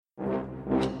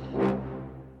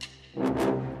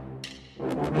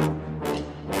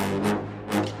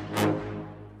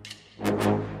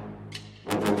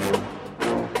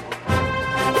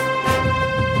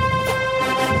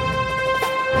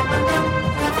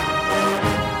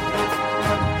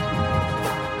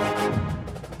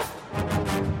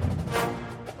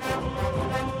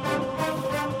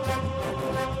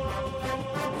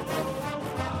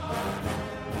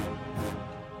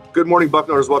Good morning,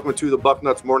 Bucknutters. Welcome to the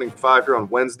Bucknuts Morning Five here on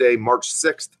Wednesday, March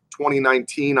 6th,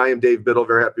 2019. I am Dave Biddle.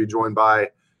 Very happy to be joined by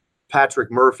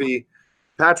Patrick Murphy.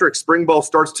 Patrick, spring ball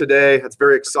starts today. That's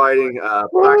very exciting.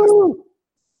 Practice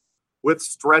with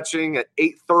stretching at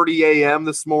 8:30 a.m.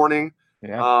 this morning.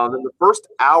 Yeah. And the first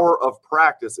hour of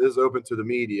practice is open to the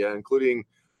media, including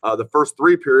the first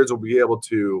three periods. We'll be able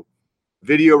to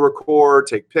video record,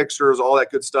 take pictures, all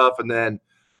that good stuff, and then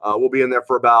we'll be in there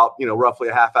for about, roughly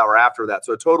a half hour after that.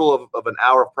 So a total of an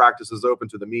hour of practice is open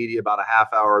to the media, about a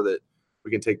half hour that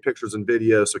we can take pictures and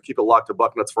videos. So keep it locked to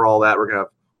Bucknuts for all that. We're going to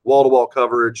have wall-to-wall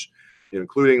coverage,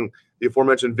 including the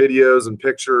aforementioned videos and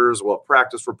pictures. We'll have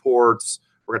practice reports.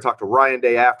 We're going to talk to Ryan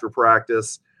Day after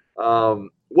practice.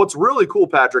 What's really cool,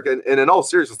 Patrick, and in all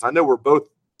seriousness, I know we're both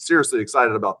seriously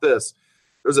excited about this.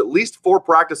 There's at least 4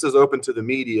 practices open to the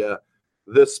media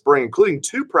this spring, including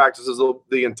 2 practices.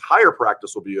 The entire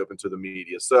practice will be open to the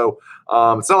media. So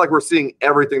it's not like we're seeing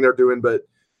everything they're doing, but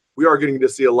we are getting to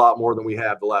see a lot more than we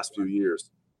have the last few years.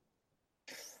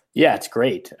 Yeah, it's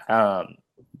great.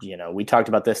 We talked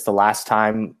about this the last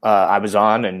time I was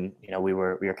on, and we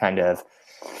were kind of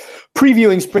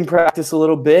previewing spring practice a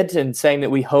little bit and saying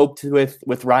that we hoped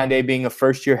with Ryan Day being a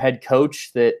first-year head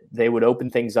coach that they would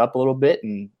open things up a little bit,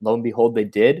 and lo and behold, they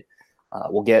did.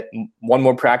 We'll get one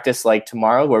more practice like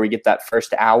tomorrow where we get that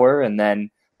first hour, and then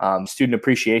Student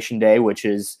Appreciation Day, which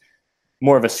is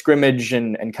more of a scrimmage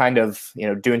and kind of,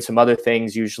 doing some other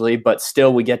things usually, but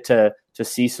still we get to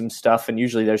see some stuff, and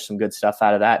usually there's some good stuff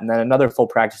out of that. And then another full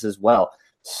practice as well.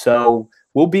 So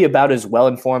we'll be about as well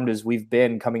informed as we've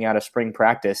been coming out of spring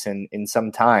practice in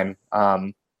some time.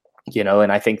 And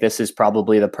I think this is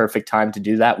probably the perfect time to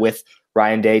do that with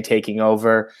Ryan Day taking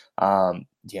over.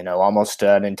 Almost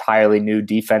an entirely new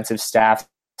defensive staff,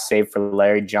 save for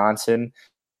Larry Johnson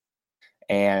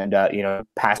and,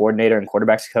 pass coordinator and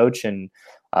quarterbacks coach, and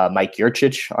Mike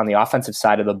Yurchich on the offensive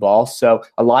side of the ball. So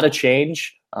a lot of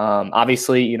change.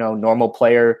 Obviously, normal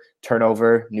player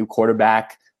turnover, new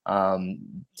quarterback, 4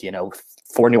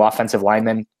 new offensive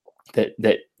linemen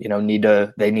that need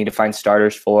to find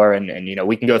starters for. And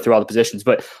we can go through all the positions,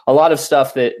 but a lot of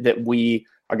stuff that we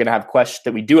are going to have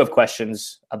that we do have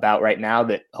questions about right now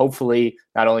that hopefully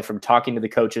not only from talking to the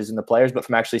coaches and the players, but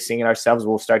from actually seeing it ourselves,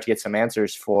 we'll start to get some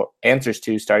answers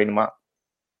to starting tomorrow.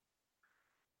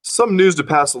 Some news to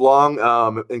pass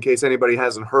along, in case anybody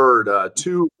hasn't heard.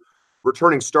 2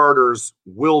 returning starters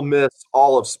will miss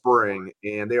all of spring,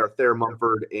 and they are Thayer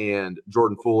Mumford and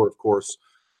Jordan Fuller, of course.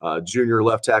 Junior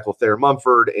left tackle Thayer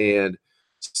Mumford and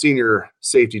senior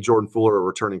safety Jordan Fuller, a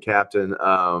returning captain.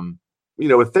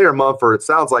 With Thayer Mumford, it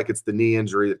sounds like it's the knee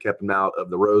injury that kept him out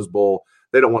of the Rose Bowl.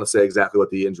 They don't want to say exactly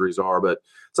what the injuries are, but it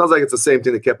sounds like it's the same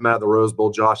thing that kept him out of the Rose Bowl.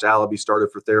 Josh Allaby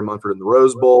started for Thayer Mumford in the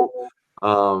Rose Bowl.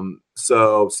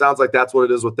 So sounds like that's what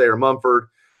it is with Thayer Mumford.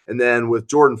 And then with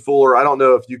Jordan Fuller, I don't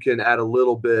know if you can add a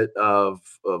little bit of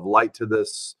light to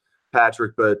this,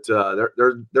 Patrick, but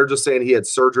they're just saying he had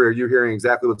surgery. Are you hearing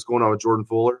exactly what's going on with Jordan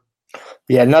Fuller?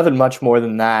 Yeah, nothing much more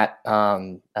than that,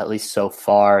 at least so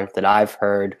far that I've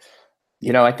heard.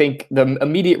 I think the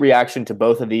immediate reaction to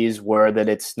both of these were that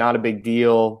it's not a big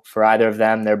deal for either of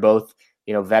them. They're both,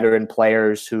 veteran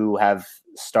players who have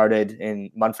started,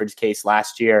 in Munford's case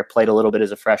last year, played a little bit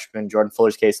as a freshman, Jordan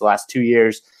Fuller's case the last 2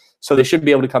 years. So they should be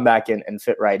able to come back and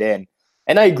fit right in.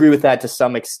 And I agree with that to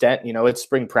some extent. It's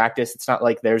spring practice. It's not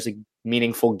like there's a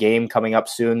meaningful game coming up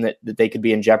soon that they could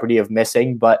be in jeopardy of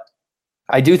missing. But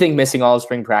I do think missing all of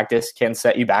spring practice can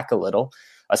set you back a little,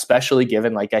 especially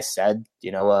given, like I said,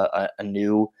 a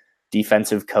new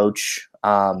defensive coach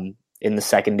in the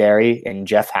secondary in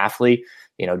Jeff Hafley.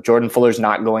 Jordan Fuller's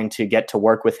not going to get to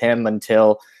work with him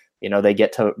until they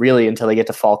get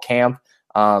to fall camp.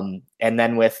 And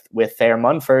then with Thayer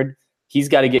Munford, he's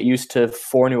got to get used to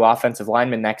 4 new offensive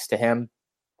linemen next to him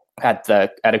at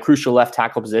a crucial left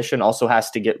tackle position. Also has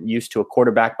to get used to a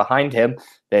quarterback behind him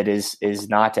that is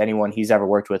not anyone he's ever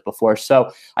worked with before.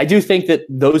 So I do think that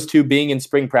those 2 being in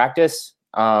spring practice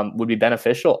would be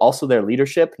beneficial. Also their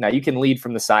leadership. Now you can lead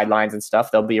from the sidelines and stuff.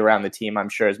 They'll be around the team, I'm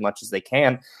sure, as much as they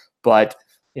can. But,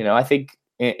 I think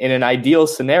in an ideal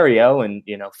scenario, and,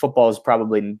 football is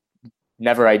probably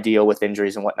never ideal with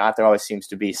injuries and whatnot. There always seems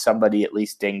to be somebody at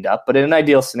least dinged up. But in an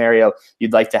ideal scenario,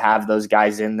 you'd like to have those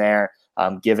guys in there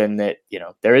given that,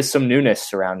 there is some newness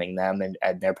surrounding them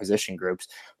and their position groups.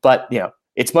 But,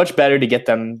 it's much better to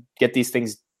get these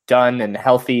things done and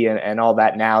healthy and all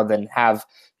that now than have,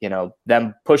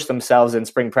 them push themselves in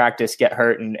spring practice, get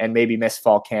hurt and maybe miss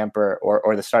fall camp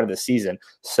or the start of the season.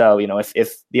 So,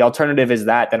 if the alternative is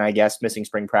that, then I guess missing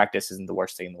spring practice isn't the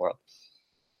worst thing in the world.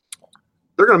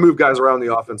 They're going to move guys around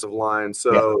the offensive line,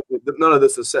 so none of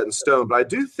this is set in stone. But I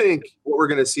do think what we're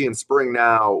going to see in spring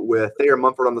now with Thayer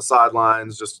Munford on the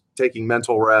sidelines, just taking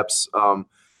mental reps,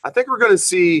 I think we're going to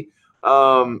see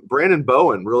Brandon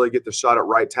Bowen really get the shot at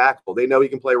right tackle. They know he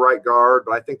can play right guard,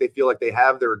 but I think they feel like they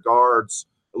have their guards,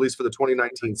 at least for the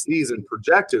 2019 season,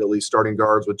 projected at least starting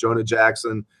guards with Jonah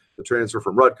Jackson, the transfer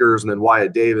from Rutgers, and then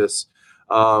Wyatt Davis.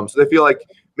 So they feel like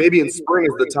maybe in spring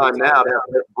is the time now to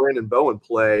have Brandon Bowen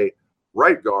play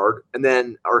right guard, and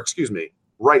then,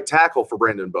 right tackle for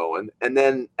Brandon Bowen. And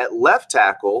then at left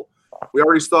tackle, we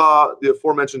already saw the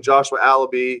aforementioned Joshua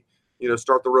Allaby,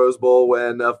 start the Rose Bowl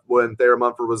when Thayer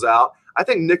Munford was out. I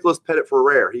think Nicholas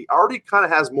Pettit-Ferrer, he already kind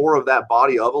of has more of that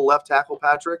body of a left tackle,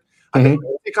 Patrick. I think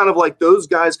kind of like those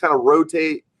guys kind of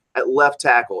rotate at left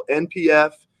tackle,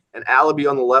 NPF and Allaby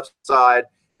on the left side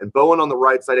and Bowen on the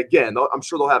right side. Again, I'm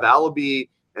sure they'll have Allaby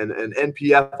and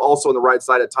NPF also on the right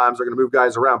side at times. They're going to move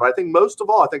guys around. But I think most of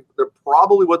all, I think they're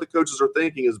probably what the coaches are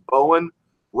thinking is Bowen,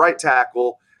 right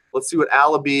tackle. Let's see what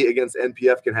Allaby against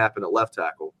NPF can happen at left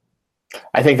tackle.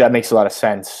 I think that makes a lot of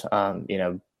sense.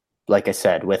 Like I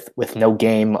said, with no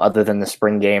game other than the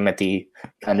spring game at the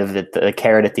kind of the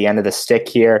carrot at the end of the stick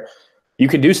here, you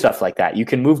can do stuff like that. You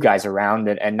can move guys around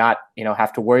and not,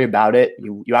 have to worry about it.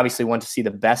 You obviously want to see the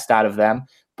best out of them,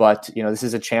 but, this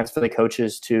is a chance for the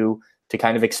coaches to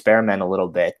kind of experiment a little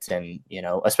bit. And,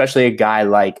 especially a guy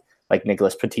like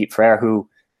Nicholas Pettit-Ferrer, who,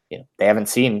 they haven't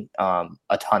seen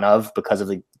a ton of because of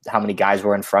how many guys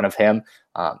were in front of him.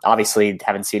 Obviously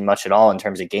haven't seen much at all in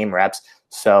terms of game reps.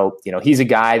 So, he's a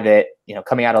guy that,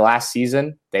 coming out of last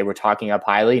season, they were talking up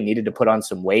highly, needed to put on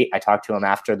some weight. I talked to him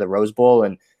after the Rose Bowl,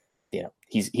 and,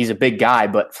 he's a big guy,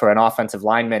 but for an offensive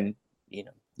lineman,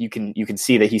 you can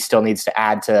see that he still needs to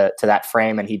add to that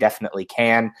frame, and he definitely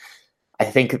can. I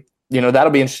think,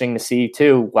 that'll be interesting to see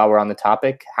too, while we're on the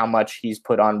topic, how much he's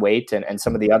put on weight and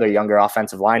some of the other younger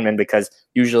offensive linemen, because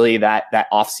usually that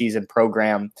off-season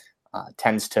program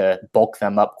tends to bulk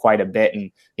them up quite a bit.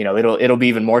 And, it'll be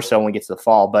even more so when we get to the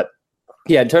fall. But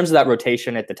yeah, in terms of that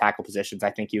rotation at the tackle positions,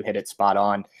 I think you hit it spot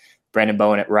on. Brandon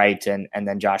Bowen at right and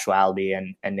then Joshua Allaby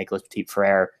and Nicholas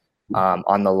Pettit-Ferrer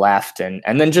on the left. And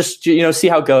then just, see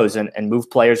how it goes and move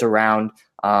players around.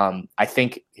 I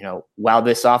think, while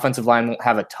this offensive line won't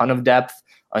have a ton of depth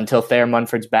until Thayer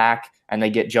Munford's back and they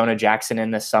get Jonah Jackson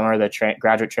in this summer, the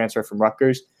graduate transfer from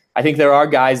Rutgers, I think there are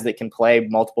guys that can play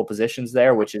multiple positions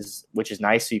there, which is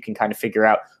nice. So you can kind of figure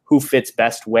out who fits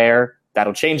best where.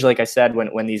 That'll change, like I said,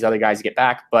 when these other guys get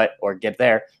back, or get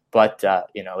there. But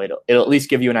it'll at least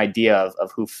give you an idea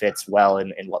of who fits well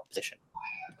in what position.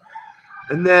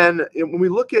 And then when we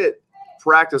look at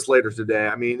practice later today,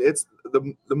 I mean, it's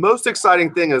the most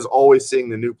exciting thing is always seeing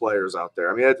the new players out there.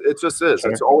 I mean, it just is.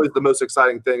 Sure. It's always the most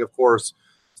exciting thing, of course,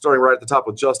 starting right at the top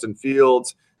with Justin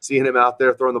Fields. Seeing him out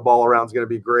there throwing the ball around is going to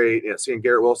be great. Seeing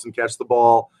Garrett Wilson catch the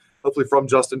ball, hopefully from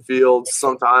Justin Fields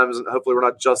sometimes. And hopefully we're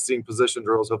not just seeing position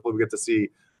drills. Hopefully we get to see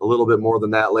a little bit more than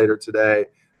that later today.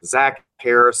 Zach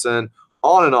Harrison,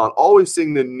 on and on. Always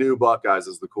seeing the new Buckeyes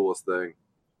is the coolest thing.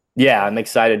 Yeah, I'm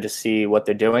excited to see what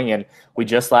they're doing. And we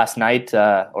just last night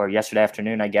or yesterday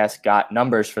afternoon, I guess, got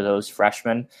numbers for those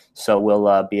freshmen. So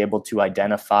we'll be able to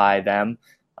identify them.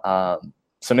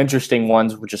 Some interesting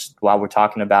ones, just while we're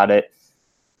talking about it.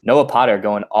 Noah Potter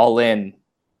going all in,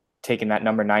 taking that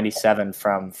number 97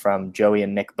 from Joey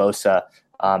and Nick Bosa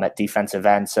at defensive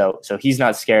end. So he's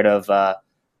not scared of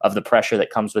the pressure that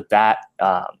comes with that.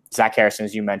 Zach Harrison,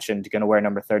 as you mentioned, going to wear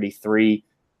number 33.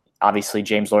 Obviously,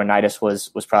 James Laurinaitis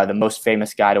was probably the most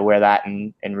famous guy to wear that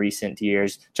in recent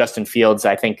years. Justin Fields,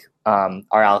 I think our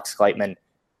Alex Gleitman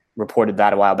reported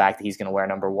that a while back that he's going to wear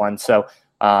number 1. So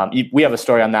we have a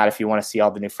story on that if you want to see all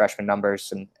the new freshman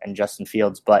numbers and Justin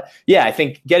Fields. But yeah, I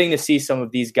think getting to see some of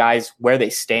these guys where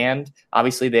they stand.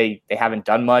 Obviously, they haven't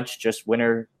done much, just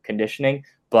winter conditioning.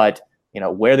 But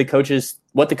what the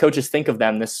coaches think of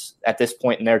them at this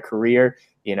point in their career.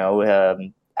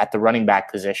 At the running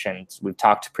back positions, we've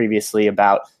talked previously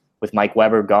about with Mike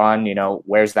Weber gone.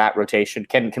 Where's that rotation?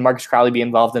 Can Marcus Crowley be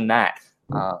involved in that?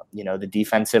 The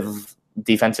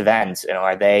defensive ends.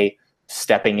 Are they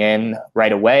stepping in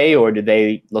right away, or do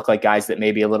they look like guys that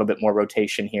maybe a little bit more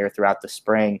rotation here throughout the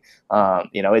spring?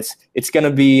 It's going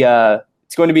to be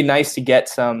it's going to be nice to get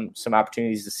some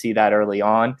opportunities to see that early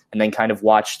on, and then kind of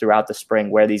watch throughout the spring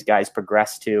where these guys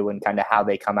progress to and kind of how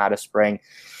they come out of spring.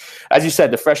 As you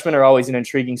said, the freshmen are always an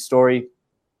intriguing story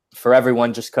for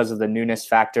everyone just because of the newness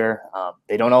factor.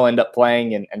 They don't all end up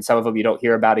playing, and some of them you don't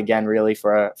hear about again really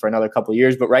for another couple of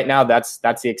years. But right now, that's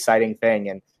the exciting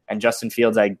thing. And Justin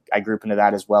Fields, I group into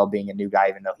that as well, being a new guy,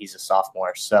 even though he's a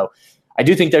sophomore. So I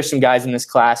do think there's some guys in this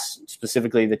class,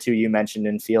 specifically the two you mentioned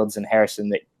in Fields and Harrison,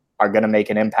 that are going to make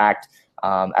an impact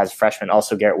as freshmen.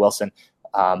 Also Garrett Wilson.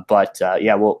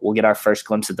 We'll get our first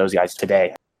glimpse of those guys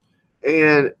today.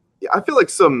 And I feel like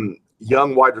some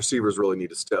young wide receivers really need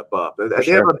to step up. They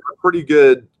sure. have a pretty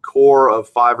good core of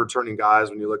 5 returning guys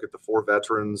when you look at the 4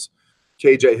 veterans.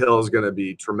 KJ Hill is going to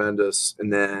be tremendous.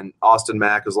 And then Austin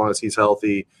Mack, as long as he's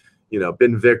healthy.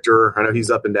 Ben Victor, I know he's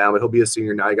up and down, but he'll be a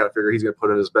senior now. You got to figure he's going to put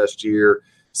in his best year.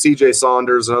 CJ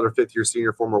Saunders, another 5th-year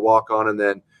senior, former walk-on. And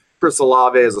then Chris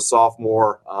Olave is a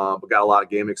sophomore, but got a lot of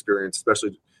game experience,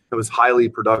 especially it was highly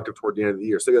productive toward the end of the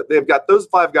year. So they've got those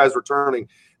 5 guys returning.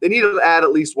 They need to add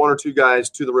at least 1 or 2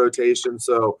 guys to the rotation.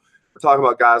 So we're talking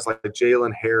about guys like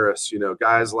Jalen Harris,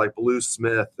 guys like Blue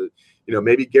Smith.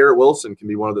 Maybe Garrett Wilson can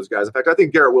be one of those guys. In fact, I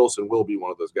think Garrett Wilson will be one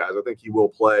of those guys. I think he will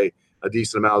play a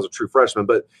decent amount as a true freshman.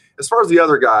 But as far as the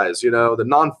other guys, the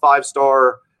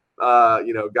non-5-star,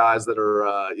 guys that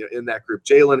are in that group,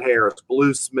 Jalen Harris,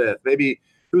 Blue Smith, maybe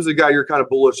who's the guy you're kind of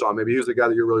bullish on? Maybe who's the guy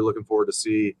that you're really looking forward to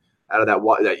see out of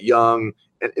that young,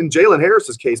 and in Jalen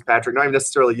Harris's case, Patrick, not even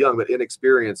necessarily young, but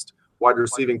inexperienced wide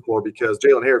receiving core, because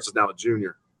Jalen Harris is now a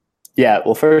junior. Yeah,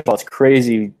 well, first of all, it's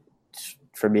crazy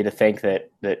for me to think that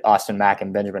Austin Mack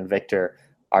and Benjamin Victor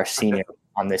are senior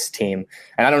on this team.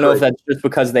 And I don't know if that's just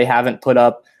because they haven't put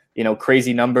up,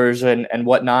 crazy numbers and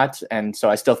whatnot. And so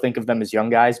I still think of them as young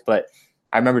guys. But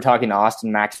I remember talking to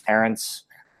Austin Mack's parents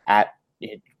at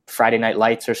Friday Night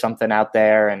Lights or something out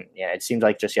there. And it seemed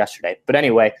like just yesterday. But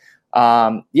anyway,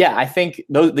 I think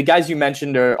the guys you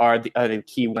mentioned are the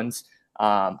key ones.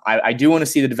 I do want to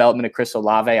see the development of Chris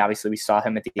Olave. Obviously, we saw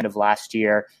him at the end of last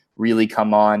year really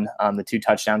come on, the 2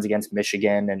 touchdowns against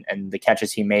Michigan and the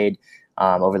catches he made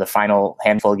over the final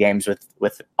handful of games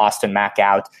with Austin Mack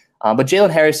out. But Jalen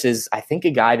Harris is, I think,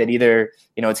 a guy that either,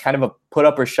 it's kind of a put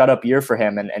up or shut up year for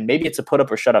him. And maybe it's a put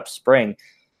up or shut up spring.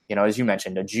 As you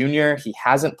mentioned, a junior, he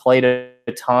hasn't played a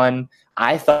ton.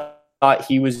 I thought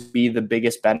he was be the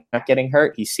biggest benefit getting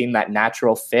hurt. He seemed that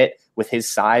natural fit with his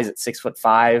size at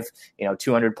 6'5",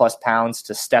 200 plus pounds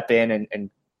to step in and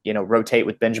rotate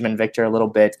with Benjamin Victor a little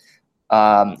bit.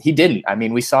 He didn't. I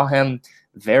mean, we saw him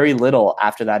very little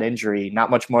after that injury, not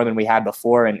much more than we had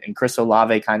before. And Chris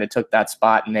Olave kind of took that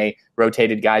spot and they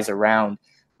rotated guys around.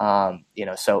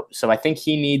 So I think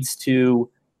he needs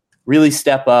to really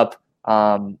step up,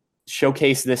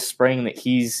 showcase this spring that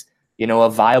he's, a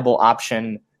viable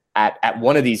option at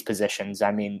one of these positions.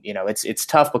 I mean, it's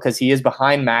tough because he is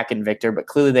behind Mack and Victor, but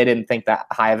clearly they didn't think that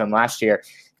high of him last year.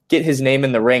 Get his name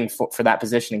in the ring for that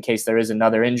position in case there is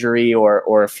another injury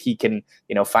or if he can,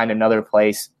 find another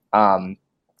place.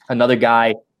 Another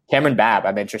guy, Cameron Babb,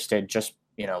 I'm interested. Just,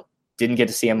 didn't get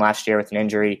to see him last year with an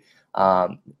injury. A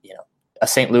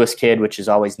St. Louis kid, which is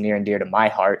always near and dear to my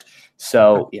heart.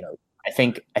 So, I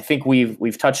think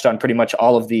we've touched on pretty much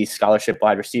all of the scholarship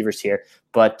wide receivers here.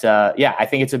 But I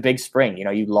think it's a big spring.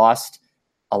 You lost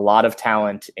a lot of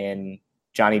talent in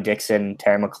Johnny Dixon,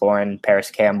 Terry McLaurin,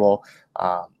 Paris Campbell.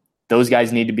 Those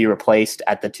guys need to be replaced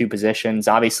at the 2 positions.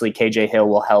 Obviously, KJ Hill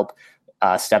will help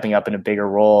stepping up in a bigger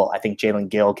role. I think Jalen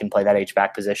Gill can play that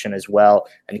H-back position as well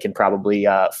and can probably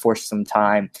force some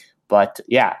time. But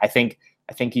I think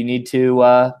you need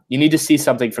to see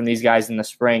something from these guys in the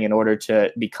spring in order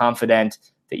to be confident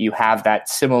that you have that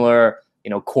similar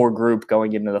core group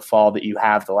going into the fall that you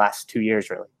have the last 2 years.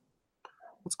 Really.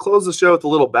 Let's close the show with a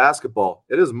little basketball.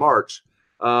 It is March.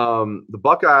 The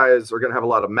Buckeyes are going to have a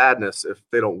lot of madness if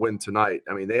they don't win tonight.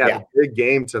 I mean, they have a big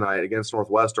game tonight against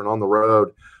Northwestern on the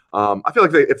road. I feel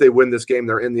like if they win this game,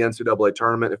 they're in the NCAA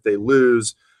tournament. If they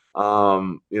lose,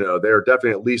 they're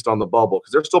definitely at least on the bubble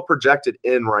because they're still projected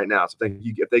in right now. So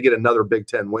if they get another Big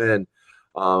Ten win,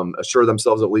 assure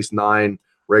themselves at least 9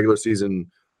 regular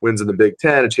season wins in the Big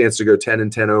Ten, a chance to go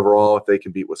 10-10 overall if they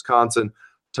can beat Wisconsin.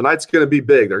 Tonight's going to be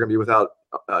big. They're going to be without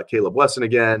Caleb Wesson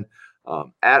again.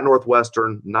 At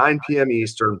Northwestern, 9 p.m.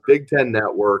 Eastern, Big Ten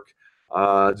Network.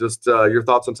 Your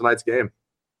thoughts on tonight's game?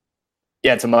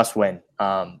 Yeah, it's a must win.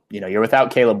 You're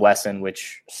without Caleb Wesson,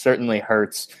 which certainly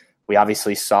hurts. We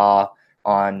obviously saw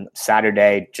on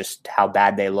Saturday just how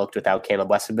bad they looked without Caleb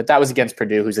Wesson, but that was against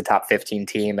Purdue, who's a top 15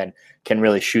 team and can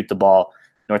really shoot the ball.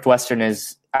 Northwestern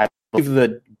is, I believe,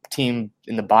 the team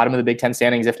in the bottom of the Big Ten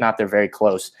standings. If not, they're very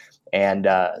close. And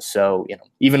so,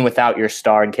 even without your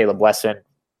star and Caleb Wesson,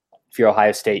 if you're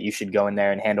Ohio State, you should go in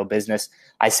there and handle business.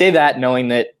 I say that knowing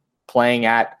that playing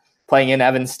in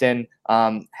Evanston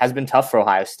has been tough for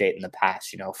Ohio State in the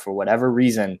past. For whatever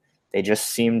reason, they just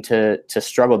seem to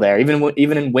struggle there.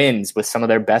 Even in wins with some of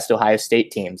their best Ohio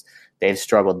State teams, they've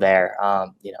struggled there.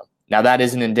 Now that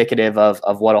isn't indicative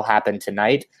of what'll happen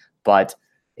tonight, but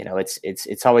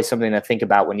it's always something to think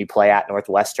about when you play at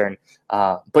Northwestern.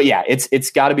 But yeah,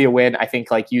 it's got to be a win. I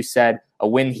think, like you said, a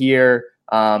win here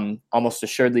almost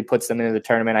assuredly puts them into the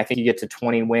tournament. I think you get to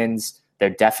 20 wins, they're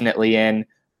definitely in.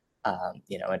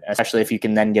 And especially if you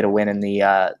can then get a win in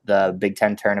the Big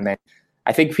Ten tournament.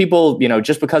 I think people,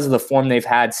 just because of the form they've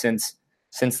had since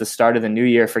the start of the new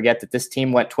year, forget that this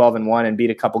team went 12-1 and beat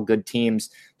a couple good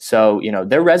teams. So,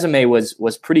 their resume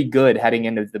was pretty good heading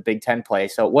into the Big Ten play.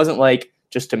 So it wasn't like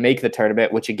just to make the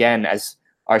tournament, which again, as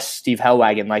our Steve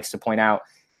Hellwagon likes to point out,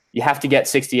 you have to get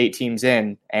 68 teams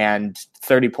in, and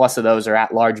 30 plus of those are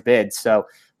at large bids. So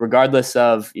regardless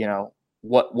of,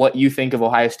 what you think of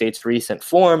Ohio State's recent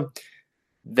form,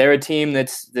 they're a team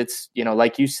that's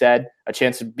like you said, a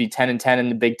chance to be 10-10 in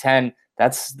the Big Ten.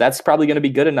 That's probably going to be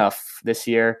good enough this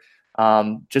year.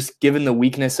 Just given the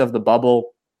weakness of the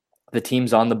bubble, the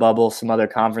teams on the bubble, some other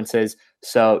conferences.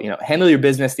 So, handle your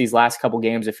business these last couple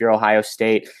games. If you're Ohio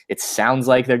State, it sounds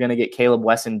like they're going to get Caleb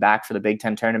Wesson back for the Big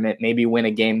Ten tournament, maybe win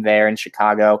a game there in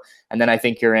Chicago. And then I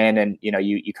think you're in, and,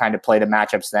 you kind of play the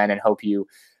matchups then and hope you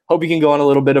can go on a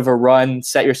little bit of a run,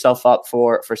 set yourself up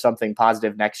for something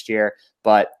positive next year.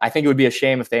 But I think it would be a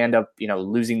shame if they end up,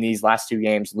 losing these last two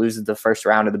games, loses the first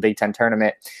round of the Big Ten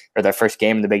tournament or their first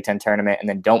game in the Big Ten tournament, and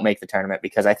then don't make the tournament,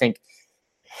 because I think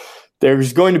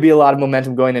there's going to be a lot of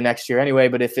momentum going to next year anyway.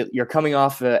 But if you're coming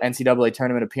off an NCAA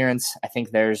tournament appearance, I think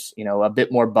there's, a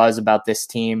bit more buzz about this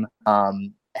team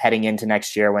heading into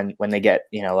next year when they get,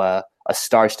 a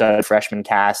star-studded freshman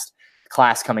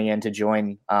class coming in to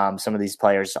join some of these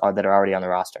players that are already on the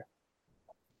roster.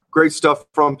 Great stuff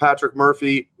from Patrick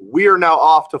Murphy. We are now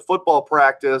off to football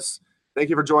practice. Thank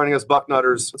you for joining us,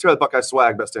 Bucknutters. Let's hear the Buckeye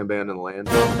swag, best damn band in the land.